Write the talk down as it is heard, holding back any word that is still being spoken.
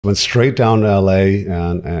Went straight down to LA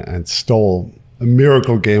and stole a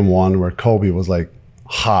miracle game one where Kobe was like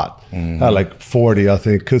hot, had like 40, I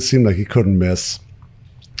think. Could seem like he couldn't miss.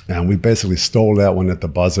 And we basically stole that one at the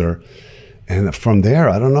buzzer. And from there,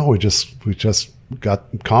 I don't know, we just got,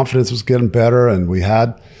 confidence was getting better, and we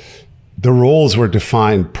had, the roles were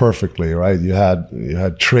defined perfectly, right? You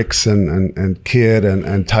had Tricks and Kidd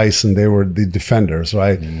and Tyson. They were the defenders,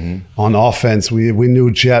 right? On offense, we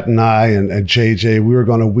knew Jet and I and JJ, we were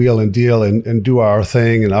going to wheel and deal and do our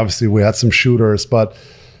thing. And obviously we had some shooters, but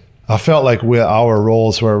I felt like our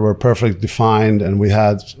roles were perfectly defined, and we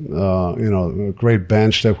had a great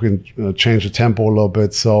bench that we can change the tempo a little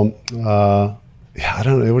bit. So yeah, I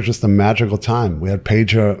don't know. It was just a magical time. We had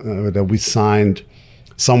Pager that we signed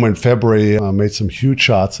somewhere in February, made some huge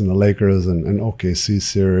shots in the Lakers and OKC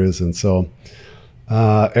series. And so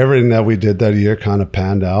everything that we did that year kind of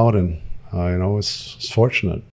panned out, and it was fortunate.